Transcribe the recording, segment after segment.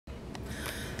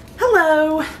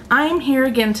Hello, I'm here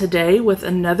again today with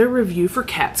another review for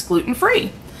Katz Gluten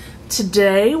Free.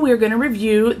 Today we're going to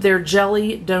review their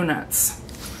jelly donuts.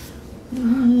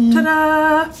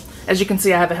 Ta-da! As you can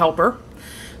see, I have a helper.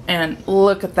 And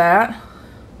look at that.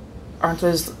 Aren't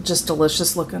those just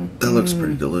delicious looking? That looks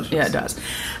pretty delicious. Yeah, it does.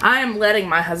 I am letting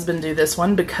my husband do this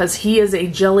one because he is a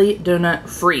jelly donut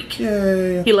freak.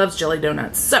 Yay! He loves jelly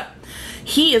donuts. So,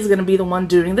 he is going to be the one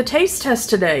doing the taste test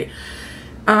today.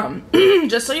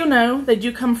 Just so you know, they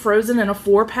do come frozen in a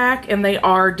 4-pack, and they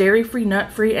are dairy-free,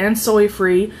 nut-free, and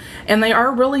soy-free, and they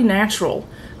are really natural.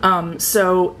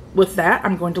 So with that,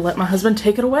 I'm going to let my husband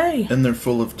take it away. And they're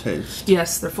full of taste.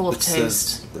 Yes, they're full of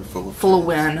taste. They're full of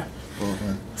win. Full of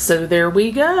win. So there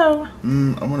we go.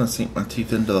 I want to sink my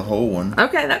teeth into the whole one.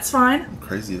 Okay, that's fine. I'm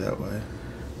crazy that way.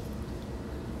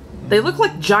 They look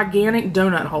like gigantic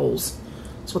donut holes.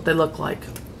 That's what they look like.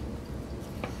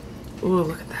 Ooh,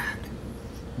 look at that.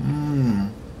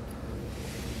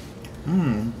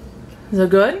 Is it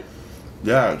good?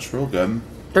 Yeah, it's real good.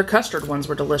 Their custard ones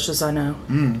were delicious, I know.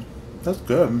 That's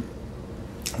good.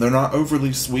 They're not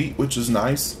overly sweet, which is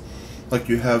nice. Like,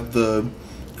 you have the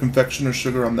confectioner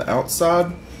sugar on the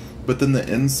outside, but then the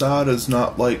inside is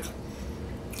not like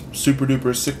super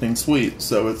duper sickening sweet.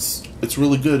 So it's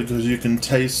really good because you can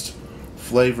taste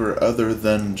flavor other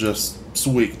than just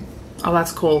sweet. Oh,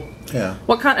 that's cool. Yeah.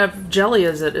 What kind of jelly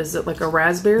is it? Is it like a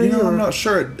raspberry? You know, I'm not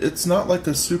sure. It's not like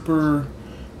a super,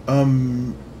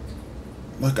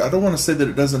 like, I don't want to say that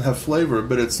it doesn't have flavor,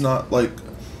 but it's not like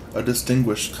a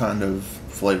distinguished kind of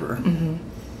flavor.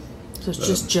 So it's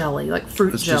just jelly, like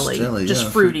fruit jelly. Just jelly, just yeah,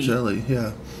 fruity. Fruit jelly,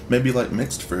 yeah. Maybe like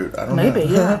mixed fruit. I don't know. Maybe,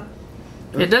 yeah.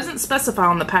 It doesn't specify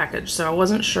on the package, so I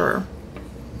wasn't sure.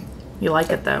 You like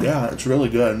it, though? Yeah, it's really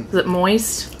good. Is it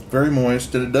moist? Very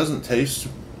moist, and it doesn't taste...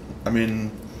 I mean,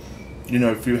 you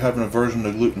know, if you have an aversion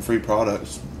to gluten-free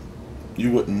products, you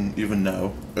wouldn't even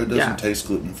know. It doesn't taste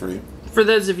gluten-free. For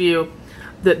those of you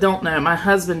that don't know, my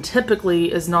husband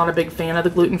typically is not a big fan of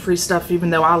the gluten-free stuff, even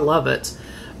though I love it.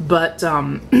 But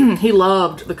he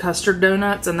loved the custard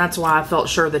donuts, and that's why I felt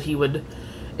sure that he would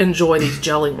enjoy these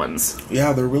jelly ones.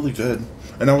 Yeah, they're really good.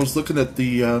 And I was looking at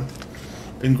the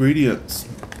ingredients.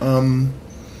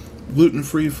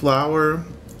 Gluten-free flour,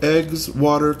 eggs,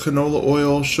 water, canola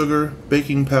oil, sugar,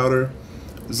 baking powder,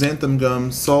 xanthan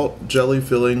gum, salt, jelly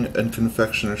filling, and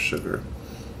confectioner sugar.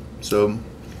 So,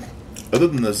 other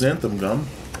than the xanthan gum,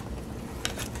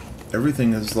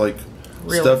 everything is like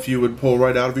stuff you would pull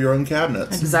right out of your own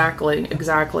cabinets. Exactly,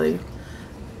 exactly.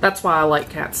 That's why I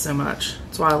like Katz so much.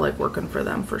 That's why I like working for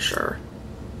them, for sure.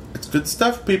 It's good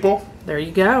stuff, people. There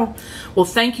you go. Well,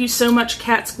 thank you so much,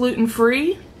 Katz Gluten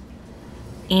Free.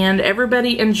 And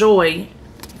everybody enjoy.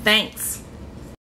 Thanks.